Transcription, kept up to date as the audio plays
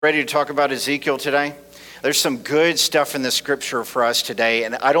Ready to talk about Ezekiel today? There's some good stuff in the scripture for us today,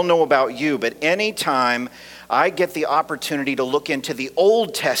 and I don't know about you, but anytime I get the opportunity to look into the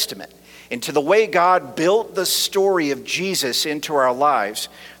Old Testament, into the way God built the story of Jesus into our lives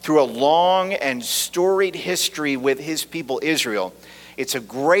through a long and storied history with his people Israel, it's a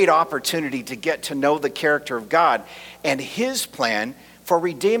great opportunity to get to know the character of God and his plan for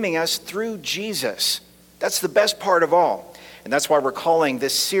redeeming us through Jesus. That's the best part of all. And that's why we're calling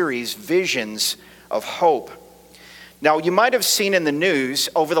this series Visions of Hope. Now, you might have seen in the news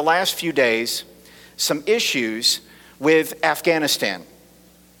over the last few days some issues with Afghanistan.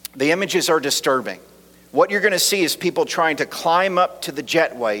 The images are disturbing. What you're going to see is people trying to climb up to the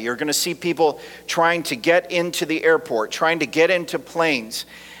jetway. You're going to see people trying to get into the airport, trying to get into planes.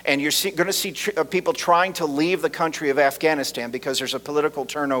 And you're going to see people trying to leave the country of Afghanistan because there's a political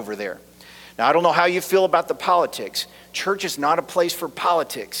turnover there. Now, I don't know how you feel about the politics. Church is not a place for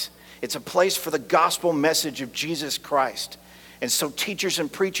politics. It's a place for the gospel message of Jesus Christ. And so teachers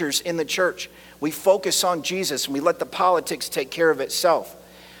and preachers in the church, we focus on Jesus and we let the politics take care of itself.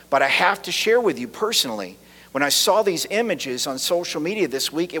 But I have to share with you personally, when I saw these images on social media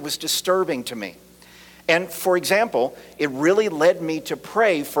this week, it was disturbing to me. And for example, it really led me to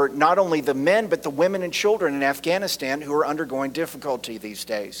pray for not only the men, but the women and children in Afghanistan who are undergoing difficulty these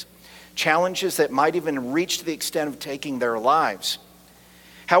days. Challenges that might even reach to the extent of taking their lives.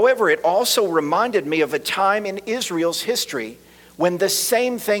 However, it also reminded me of a time in Israel's history when the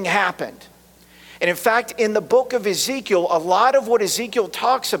same thing happened. And in fact, in the book of Ezekiel, a lot of what Ezekiel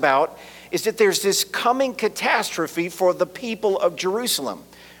talks about is that there's this coming catastrophe for the people of Jerusalem,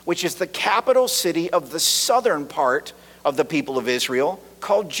 which is the capital city of the southern part of the people of Israel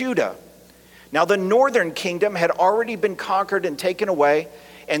called Judah. Now, the northern kingdom had already been conquered and taken away,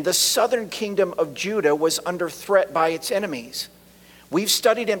 and the southern kingdom of Judah was under threat by its enemies. We've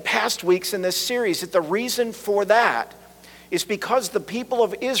studied in past weeks in this series that the reason for that is because the people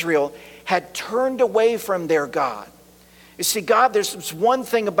of Israel had turned away from their God. You see, there's one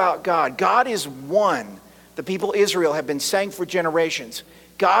thing about God. God is one. The people of Israel have been saying for generations.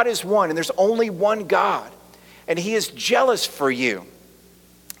 God is one, and there's only one God. And he is jealous for you.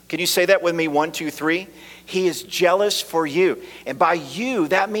 Can you say that with me? 1, 2, 3. He is jealous for you. And by you,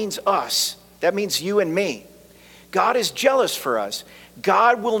 that means us. That means you and me. God is jealous for us.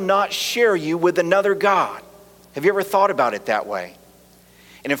 God will not share you with another God. Have you ever thought about it that way?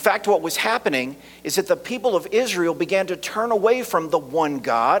 And in fact, what was happening is that the people of Israel began to turn away from the one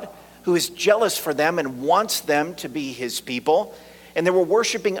God who is jealous for them and wants them to be his people. And they were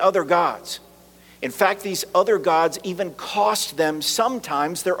worshiping other gods. In fact, these other gods even cost them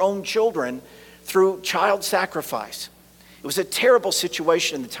sometimes their own children through child sacrifice. It was a terrible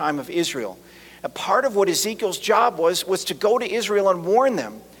situation in the time of Israel. A part of what Ezekiel's job was to go to Israel and warn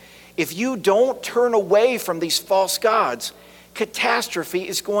them, if you don't turn away from these false gods, catastrophe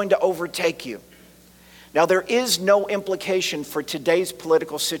is going to overtake you. Now, there is no implication for today's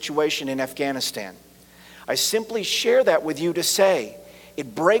political situation in Afghanistan. I simply share that with you to say,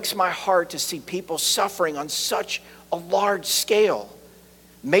 it breaks my heart to see people suffering on such a large scale.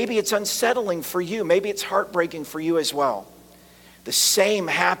 Maybe it's unsettling for you. Maybe it's heartbreaking for you as well. The same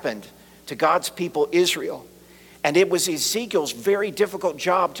happened to God's people Israel. And it was Ezekiel's very difficult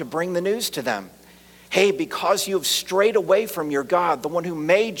job to bring the news to them. Hey, because you have strayed away from your God, the one who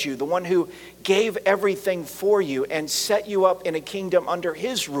made you, the one who gave everything for you and set you up in a kingdom under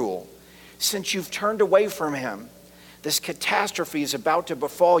his rule, since you've turned away from him, this catastrophe is about to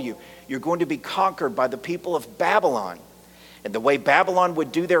befall you. You're going to be conquered by the people of Babylon. And the way Babylon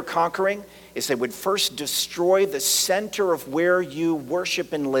would do their conquering is they would first destroy the center of where you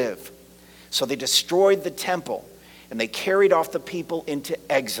worship and live. So they destroyed the temple and they carried off the people into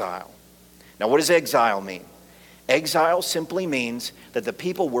exile. Now, what does exile mean? Exile simply means that the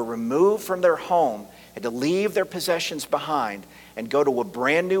people were removed from their home, had to leave their possessions behind and go to a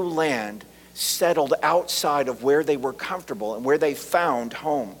brand new land settled outside of where they were comfortable and where they found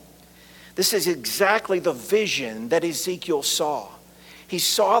home. This is exactly the vision that Ezekiel saw. He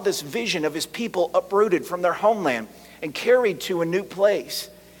saw this vision of his people uprooted from their homeland and carried to a new place.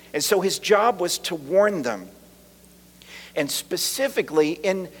 And so his job was to warn them. And specifically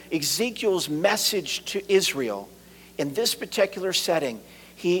in Ezekiel's message to Israel, in this particular setting,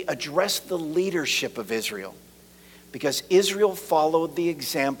 he addressed the leadership of Israel because Israel followed the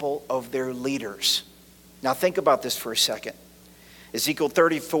example of their leaders. Now think about this for a second. Ezekiel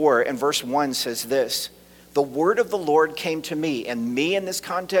 34 and verse 1 says this, "The word of the Lord came to me," and me in this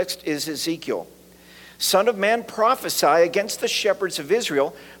context is Ezekiel. "Son of man, prophesy against the shepherds of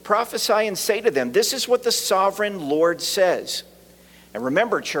Israel. Prophesy and say to them, this is what the sovereign Lord says. And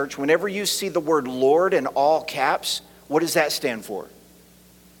remember, church, whenever you see the word Lord in all caps, what does that stand for?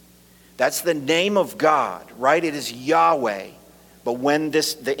 That's the name of God, right? It is Yahweh. But when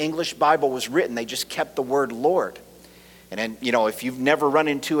the English Bible was written, they just kept the word Lord. And then, if you've never run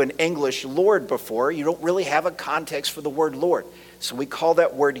into an English Lord before, you don't really have a context for the word Lord. So we call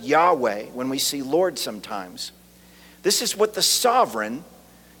that word Yahweh when we see Lord sometimes. This is what the sovereign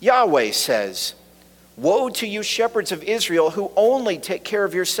Yahweh says. Woe to you, shepherds of Israel, who only take care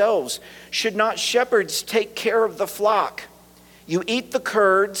of yourselves. Should not shepherds take care of the flock? You eat the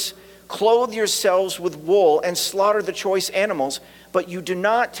curds, clothe yourselves with wool, and slaughter the choice animals, but you do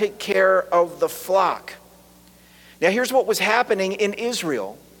not take care of the flock. Now here's what was happening in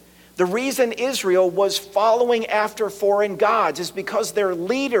Israel. The reason Israel was following after foreign gods is because their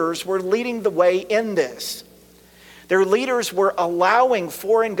leaders were leading the way in this. Their leaders were allowing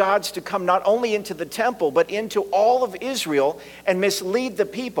foreign gods to come not only into the temple, but into all of Israel and mislead the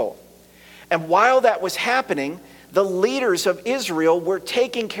people. And while that was happening, the leaders of Israel were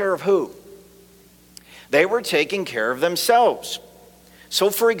taking care of who? They were taking care of themselves. So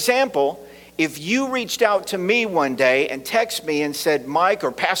for example, if you reached out to me one day and texted me and said, Mike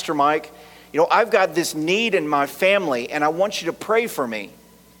or Pastor Mike, I've got this need in my family and I want you to pray for me.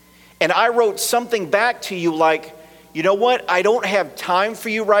 And I wrote something back to you like, you know what? I don't have time for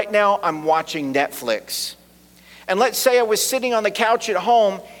you right now. I'm watching Netflix. And let's say I was sitting on the couch at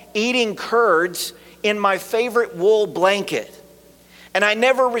home eating curds in my favorite wool blanket. And I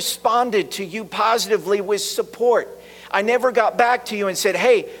never responded to you positively with support. I never got back to you and said,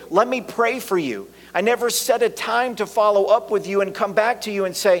 hey, let me pray for you. I never set a time to follow up with you and come back to you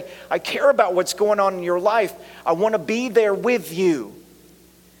and say, I care about what's going on in your life. I want to be there with you.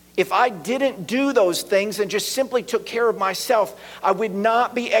 If I didn't do those things and just simply took care of myself, I would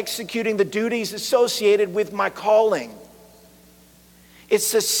not be executing the duties associated with my calling.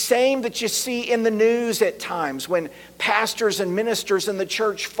 It's the same that you see in the news at times when pastors and ministers in the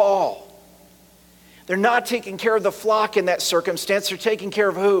church fall. They're not taking care of the flock in that circumstance. They're taking care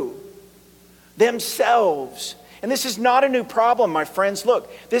of who? Themselves. And this is not a new problem, my friends.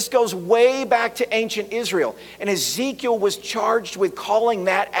 Look, this goes way back to ancient Israel. And Ezekiel was charged with calling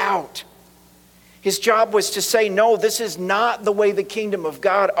that out. His job was to say, no, this is not the way the kingdom of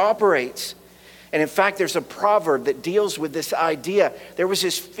God operates. And in fact, there's a proverb that deals with this idea. There was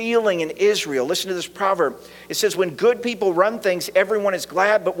this feeling in Israel. Listen to this proverb. It says, when good people run things, everyone is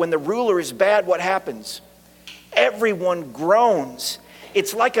glad. But when the ruler is bad, what happens? Everyone groans.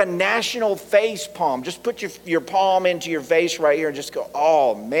 It's like a national face palm. Just put your palm into your face right here and just go,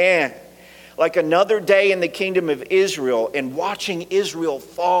 oh man. Like another day in the kingdom of Israel and watching Israel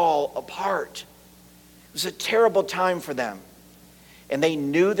fall apart. It was a terrible time for them. And they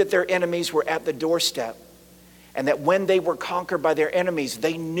knew that their enemies were at the doorstep. And that when they were conquered by their enemies,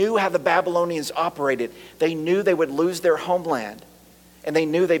 they knew how the Babylonians operated. They knew they would lose their homeland. And they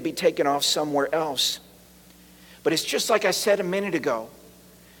knew they'd be taken off somewhere else. But it's just like I said a minute ago.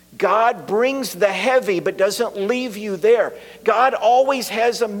 God brings the heavy but doesn't leave you there. God always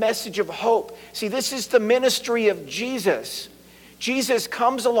has a message of hope. See, this is the ministry of Jesus. Jesus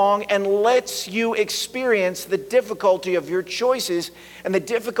comes along and lets you experience the difficulty of your choices and the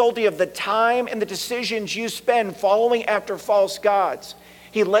difficulty of the time and the decisions you spend following after false gods.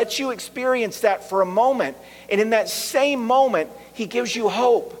 He lets you experience that for a moment, and in that same moment, he gives you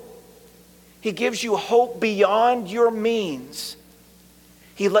hope. He gives you hope beyond your means.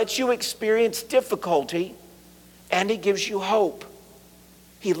 He lets you experience difficulty, and he gives you hope.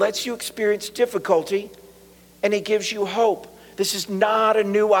 He lets you experience difficulty, and he gives you hope. This is not a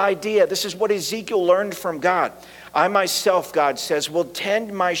new idea. This is what Ezekiel learned from God. I myself, God says, will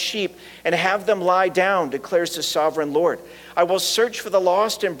tend my sheep and have them lie down, declares the sovereign Lord. I will search for the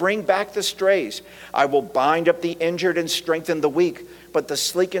lost and bring back the strays. I will bind up the injured and strengthen the weak, but the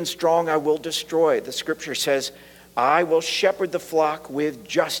sleek and strong I will destroy. The scripture says, I will shepherd the flock with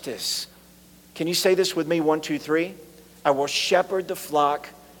justice. Can you say this with me? 1, 2, 3. I will shepherd the flock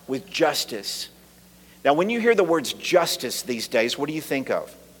with justice. Now, when you hear the words justice these days, what do you think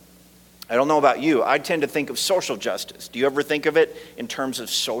of? I don't know about you. I tend to think of social justice. Do you ever think of it in terms of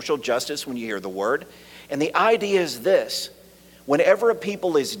social justice when you hear the word? And the idea is this. Whenever a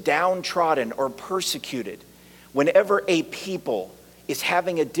people is downtrodden or persecuted, whenever a people is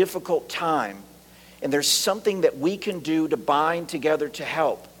having a difficult time, and there's something that we can do to bind together to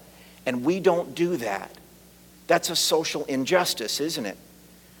help, and we don't do that, that's a social injustice, isn't it?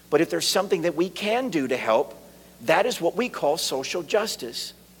 But if there's something that we can do to help, that is what we call social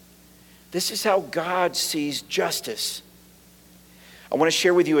justice. This is how God sees justice. I want to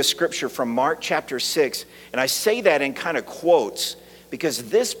share with you a scripture from Mark chapter 6, and I say that in kind of quotes because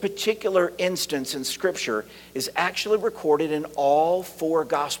this particular instance in Scripture is actually recorded in all four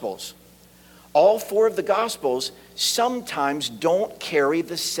Gospels. All four of the Gospels sometimes don't carry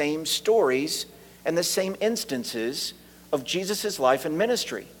the same stories and the same instances of Jesus' life and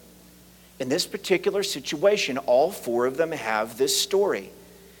ministry. In this particular situation, all four of them have this story.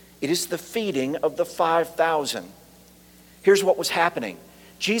 It is the feeding of the 5,000. Here's what was happening.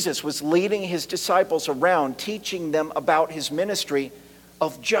 Jesus was leading his disciples around, teaching them about his ministry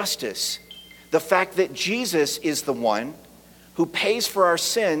of justice. The fact that Jesus is the one who pays for our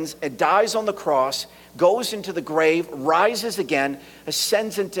sins and dies on the cross, goes into the grave, rises again,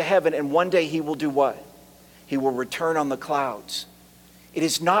 ascends into heaven, and one day he will do what? He will return on the clouds. It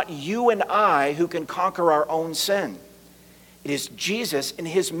is not you and I who can conquer our own sin. It is Jesus and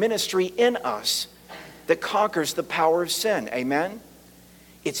his ministry in us that conquers the power of sin. Amen?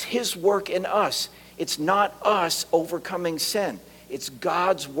 It's his work in us. It's not us overcoming sin. It's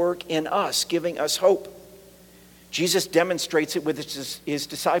God's work in us, giving us hope. Jesus demonstrates it with his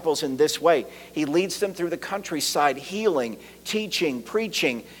disciples in this way. He leads them through the countryside, healing, teaching,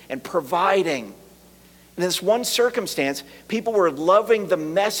 preaching, and providing. In this one circumstance, people were loving the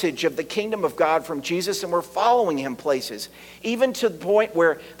message of the kingdom of God from Jesus and were following him places, even to the point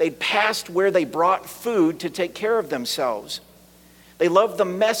where they'd passed where they brought food to take care of themselves. They loved the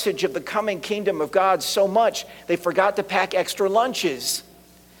message of the coming kingdom of God so much, they forgot to pack extra lunches.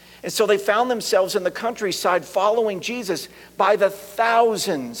 And so they found themselves in the countryside following Jesus by the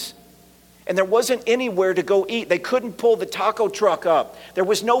thousands. And there wasn't anywhere to go eat. They couldn't pull the taco truck up. There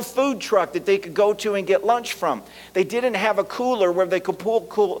was no food truck that they could go to and get lunch from. They didn't have a cooler where they could pull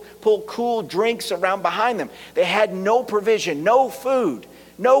cool drinks around behind them. They had no provision, no food,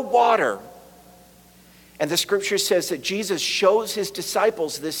 no water. And the scripture says that Jesus shows his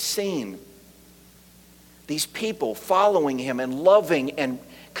disciples this scene. These people following him and loving and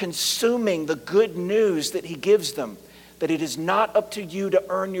consuming the good news that he gives them. That it is not up to you to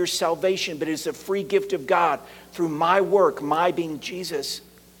earn your salvation, but it is a free gift of God through my work, my being Jesus.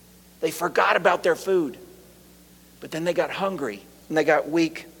 They forgot about their food. But then they got hungry and they got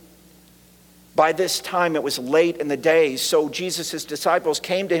weak. By this time, it was late in the day, so Jesus' disciples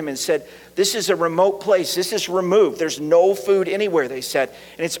came to him and said, "This is a remote place. This is removed. There's no food anywhere," they said.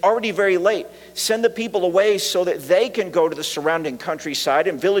 "And it's already very late. Send the people away so that they can go to the surrounding countryside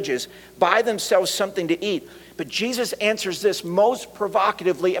and villages, buy themselves something to eat." But Jesus answers this most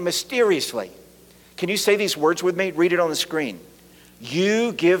provocatively and mysteriously. Can you say these words with me? Read it on the screen.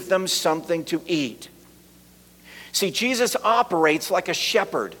 You give them something to eat. See, Jesus operates like a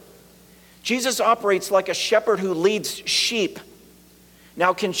shepherd. Jesus operates like a shepherd who leads sheep.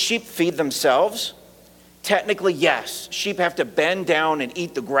 Now, can sheep feed themselves? Technically, yes. Sheep have to bend down and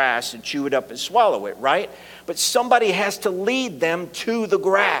eat the grass and chew it up and swallow it, right? But somebody has to lead them to the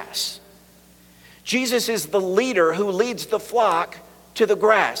grass. Jesus is the leader who leads the flock to the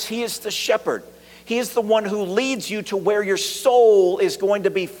grass. He is the shepherd. He is the one who leads you to where your soul is going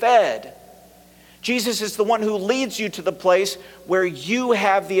to be fed. Jesus is the one who leads you to the place where you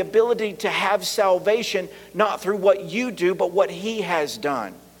have the ability to have salvation, not through what you do, but what he has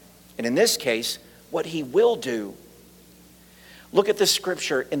done. And in this case, what he will do. Look at the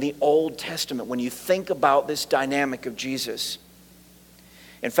scripture in the Old Testament when you think about this dynamic of Jesus.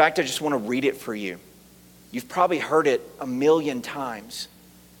 In fact, I just want to read it for you. You've probably heard it 1,000,000 times.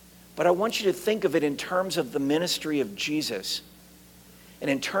 But I want you to think of it in terms of the ministry of Jesus. And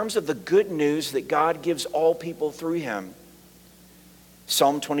in terms of the good news that God gives all people through him.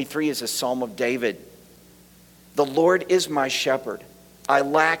 Psalm 23 is a psalm of David. The Lord is my shepherd. I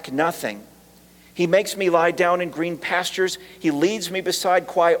lack nothing. He makes me lie down in green pastures. He leads me beside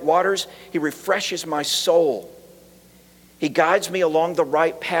quiet waters. He refreshes my soul. He guides me along the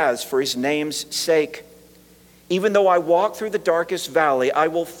right paths for his name's sake. Even though I walk through the darkest valley, I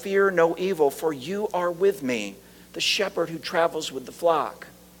will fear no evil, for you are with me, the shepherd who travels with the flock.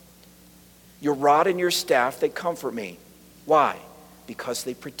 Your rod and your staff, they comfort me. Why? Because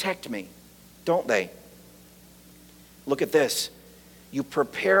they protect me, don't they? Look at this. You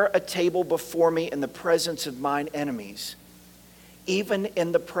prepare a table before me in the presence of mine enemies, even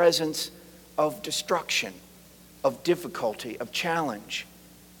in the presence of destruction, of difficulty, of challenge.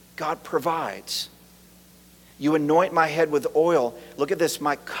 God provides. You anoint my head with oil. Look at this.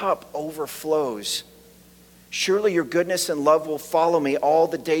 My cup overflows. Surely your goodness and love will follow me all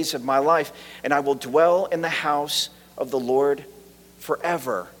the days of my life, and I will dwell in the house of the Lord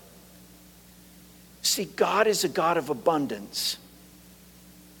forever. See, God is a God of abundance.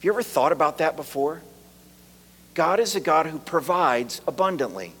 Have you ever thought about that before? God is a God who provides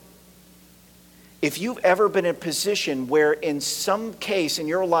abundantly. If you've ever been in a position where in some case in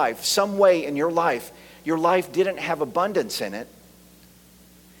your life, some way in your life didn't have abundance in it,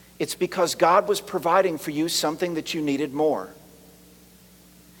 it's because God was providing for you something that you needed more.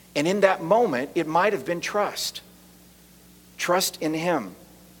 And in that moment, it might have been trust. Trust in Him.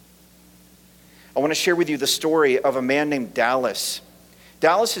 I want to share with you the story of a man named Dallas.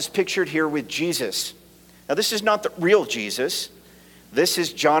 Dallas is pictured here with Jesus. Now, this is not the real Jesus. This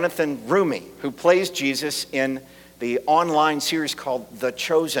is Jonathan Rumi, who plays Jesus in the online series called The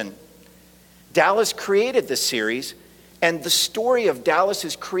Chosen. Dallas created this series, and the story of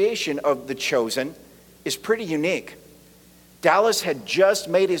Dallas's creation of The Chosen is pretty unique. Dallas had just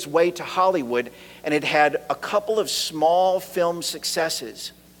made his way to Hollywood and had had a couple of small film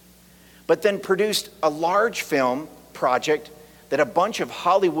successes, but then produced a large film project that a bunch of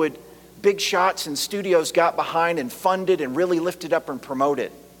Hollywood big shots and studios got behind and funded and really lifted up and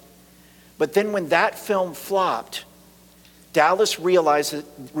promoted. But then when that film flopped, Dallas realized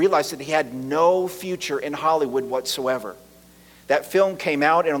that he had no future in Hollywood whatsoever. That film came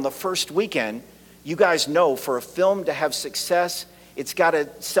out, and on the first weekend, you guys know for a film to have success, it's got to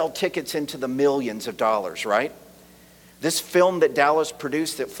sell tickets into the millions of dollars, right? This film that Dallas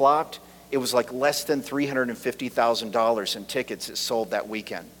produced that flopped, it was like less than $350,000 in tickets it sold that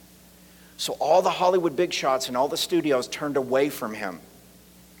weekend. So all the Hollywood big shots and all the studios turned away from him.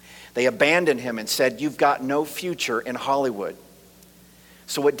 They abandoned him and said, "You've got no future in Hollywood."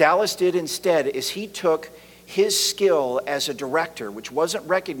 So what Dallas did instead is he took his skill as a director, which wasn't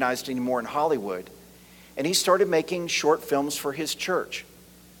recognized anymore in Hollywood, and he started making short films for his church.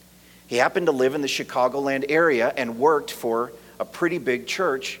 He happened to live in the Chicagoland area and worked for a pretty big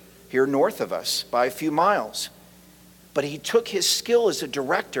church here north of us by a few miles. But he took his skill as a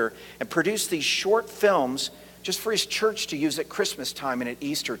director and produced these short films just for his church to use at Christmas time and at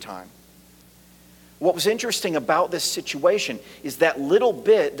Easter time. What was interesting about this situation is that little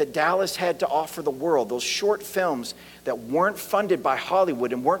bit that Dallas had to offer the world, those short films that weren't funded by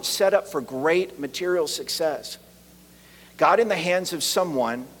Hollywood and weren't set up for great material success, got in the hands of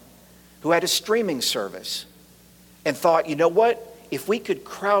someone who had a streaming service and thought, you know what? If we could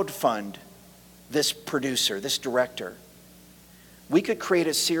crowdfund this producer, this director, we could create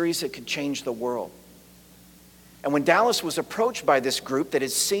a series that could change the world. And when Dallas was approached by this group that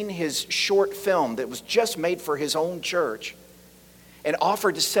had seen his short film that was just made for his own church and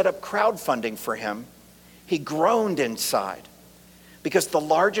offered to set up crowdfunding for him, he groaned inside, because the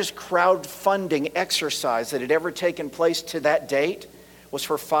largest crowdfunding exercise that had ever taken place to that date was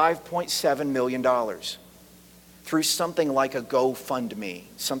for $5.7 million through something like a GoFundMe,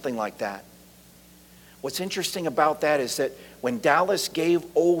 something like that. What's interesting about that is that when Dallas gave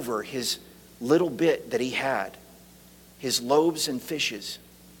over his little bit that he had, his loaves and fishes,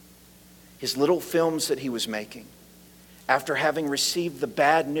 his little films that he was making, after having received the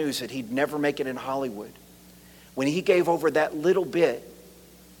bad news that he'd never make it in Hollywood, when he gave over that little bit,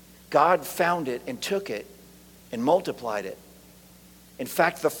 God found it and took it and multiplied it. In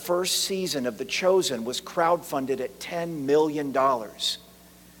fact, the first season of The Chosen was crowdfunded at $10 million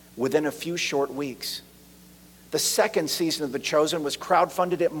within a few short weeks. The second season of The Chosen was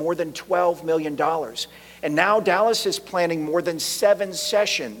crowdfunded at more than $12 million. And now Dallas is planning more than 7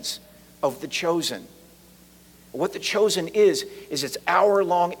 sessions of The Chosen. What The Chosen is it's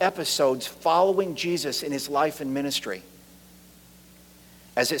hour-long episodes following Jesus in his life and ministry.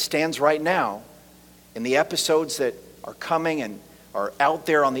 As it stands right now, in the episodes that are coming and are out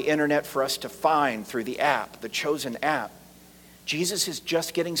there on the internet for us to find through the app, The Chosen app, Jesus is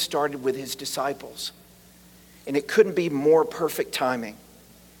just getting started with his disciples. And it couldn't be more perfect timing,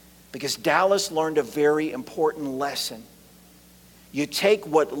 because Dallas learned a very important lesson. You take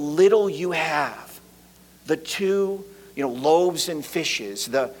what little you have, the 2 loaves and fishes,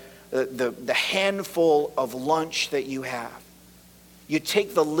 the handful of lunch that you have. You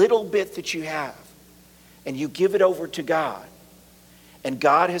take the little bit that you have and you give it over to God. And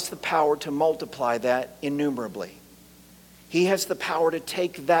God has the power to multiply that innumerably. He has the power to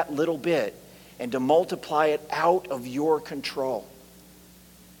take that little bit and to multiply it out of your control.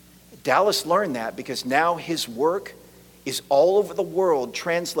 Dallas learned that because now his work is all over the world,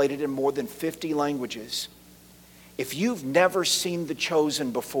 translated in more than 50 languages. If you've never seen The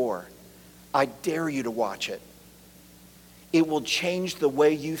Chosen before, I dare you to watch it. It will change the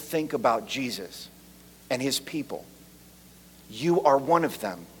way you think about Jesus and his people. You are one of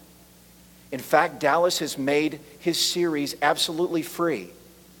them. In fact, Dallas has made his series absolutely free.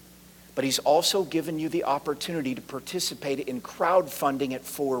 But he's also given you the opportunity to participate in crowdfunding it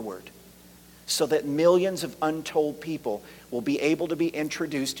forward. so that millions of untold people will be able to be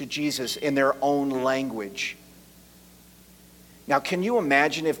introduced to Jesus in their own language. Now, can you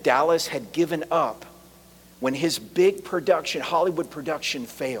imagine if Dallas had given up when his big production, Hollywood production,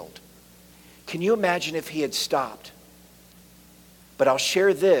 failed? Can you imagine if he had stopped? But I'll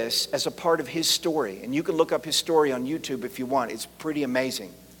share this as a part of his story, and you can look up his story on YouTube if you want. It's pretty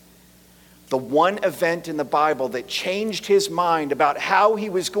amazing. The one event in the Bible that changed his mind about how he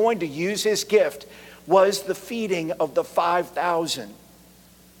was going to use his gift was the feeding of the 5,000.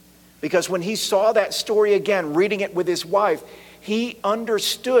 Because when he saw that story again, reading it with his wife, he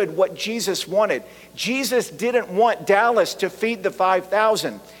understood what Jesus wanted. Jesus didn't want Dallas to feed the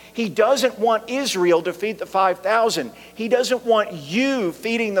 5,000. He doesn't want Israel to feed the 5,000. He doesn't want you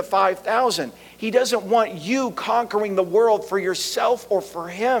feeding the 5,000. He doesn't want you conquering the world for yourself or for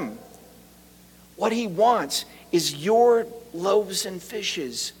him. What he wants is your loaves and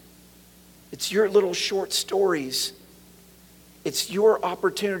fishes. It's your little short stories. It's your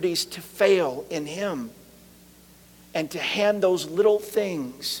opportunities to fail in him and to hand those little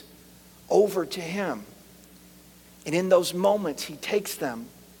things over to him. And in those moments, he takes them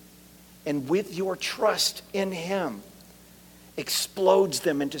and with your trust in him, explodes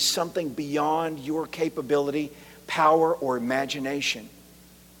them into something beyond your capability, power, or imagination.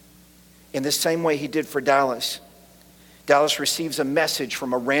 In the same way he did for Dallas. Dallas receives a message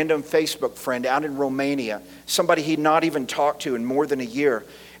from a random Facebook friend out in Romania, somebody he'd not even talked to in more than a year.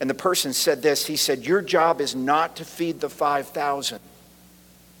 And the person said this, he said, "Your job is not to feed the 5,000.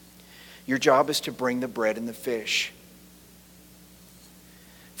 Your job is to bring the bread and the fish."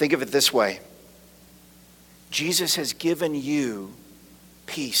 Think of it this way. Jesus has given you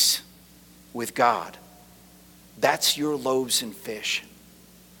peace with God. That's your loaves and fish.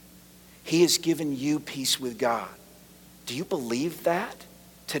 He has given you peace with God. Do you believe that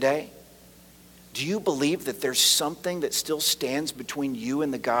today? Do you believe that there's something that still stands between you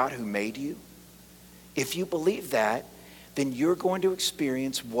and the God who made you? If you believe that, then you're going to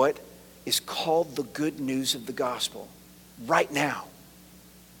experience what is called the good news of the gospel right now.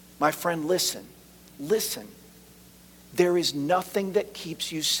 My friend, listen. Listen. There is nothing that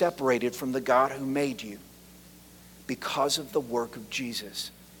keeps you separated from the God who made you because of the work of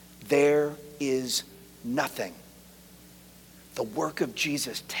Jesus. There is nothing. The work of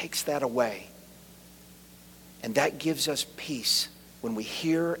Jesus takes that away. And that gives us peace when we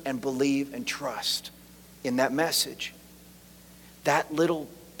hear and believe and trust in that message. That little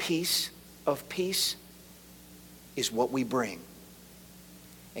piece of peace is what we bring.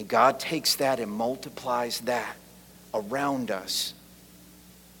 And God takes that and multiplies that around us.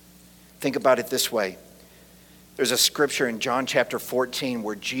 Think about it this way. There's a scripture in John chapter 14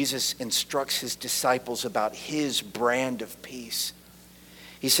 where Jesus instructs his disciples about his brand of peace.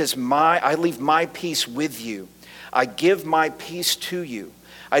 He says, I leave my peace with you. I give my peace to you.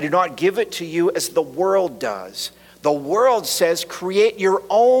 I do not give it to you as the world does. The world says, create your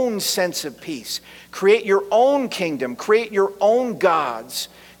own sense of peace. Create your own kingdom. Create your own gods.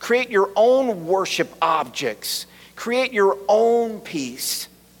 Create your own worship objects. Create your own peace.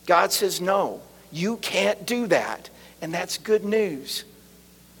 God says, no, you can't do that. And that's good news.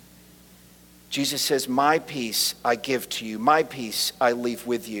 Jesus says, my peace I give to you. My peace I leave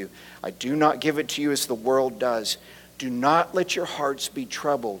with you. I do not give it to you as the world does. Do not let your hearts be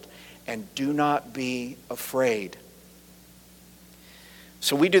troubled, and do not be afraid.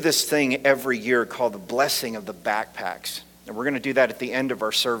 So we do this thing every year called the blessing of the backpacks. And we're going to do that at the end of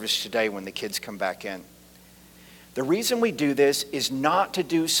our service today when the kids come back in. The reason we do this is not to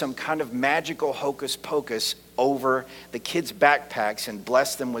do some kind of magical hocus pocus over the kids' backpacks and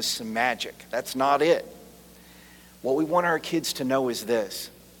bless them with some magic. That's not it. What we want our kids to know is this.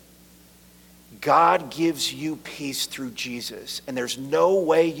 God gives you peace through Jesus, and there's no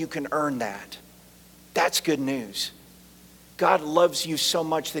way you can earn that. That's good news. God loves you so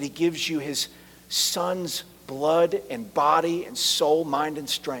much that he gives you his son's blood and body and soul, mind and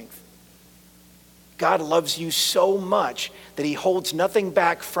strength. God loves you so much that he holds nothing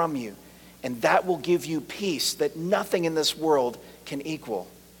back from you, and that will give you peace that nothing in this world can equal.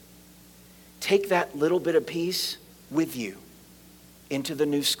 Take that little bit of peace with you into the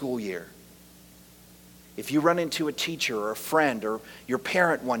new school year. If you run into a teacher or a friend or your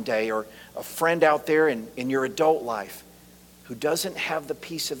parent one day or a friend out there in your adult life who doesn't have the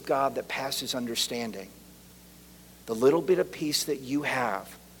peace of God that passes understanding, the little bit of peace that you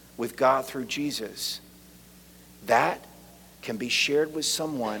have with God through Jesus, that can be shared with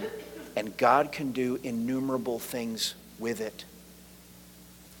someone, and God can do innumerable things with it.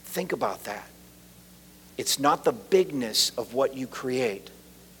 Think about that. It's not the bigness of what you create.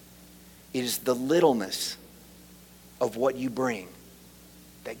 It is the littleness of what you bring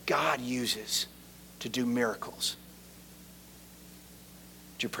that God uses to do miracles.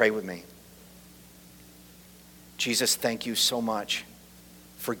 Would you pray with me? Jesus, thank you so much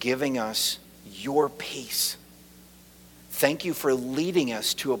for giving us your peace. Thank you for leading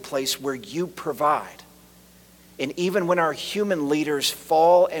us to a place where you provide. And even when our human leaders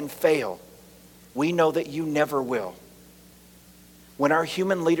fall and fail, we know that you never will. When our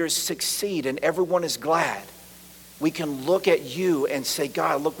human leaders succeed and everyone is glad, we can look at you and say,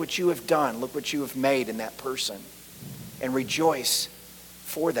 God, look what you have done. Look what you have made in that person. And rejoice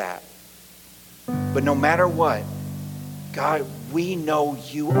for that. But no matter what, God, we know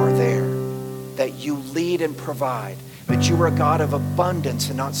you are there, that you lead and provide, that you are a God of abundance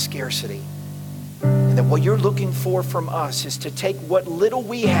and not scarcity. And that what you're looking for from us is to take what little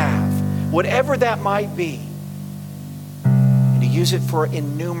we have, whatever that might be, and to use it for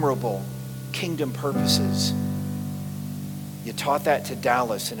innumerable kingdom purposes. You taught that to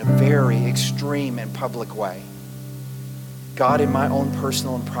Dallas in a very extreme and public way. God, in my own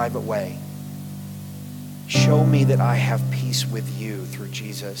personal and private way, show me that I have peace with you through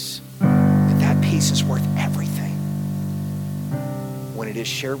Jesus. And that peace is worth everything. When it is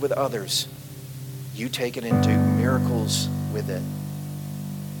shared with others, you take it and do miracles with it.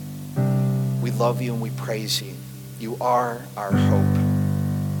 We love you and we praise you. You are our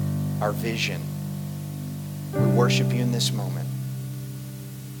hope, our vision. We worship you in this moment.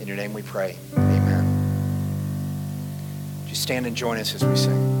 In your name we pray. Amen. Just stand and join us as we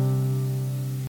sing.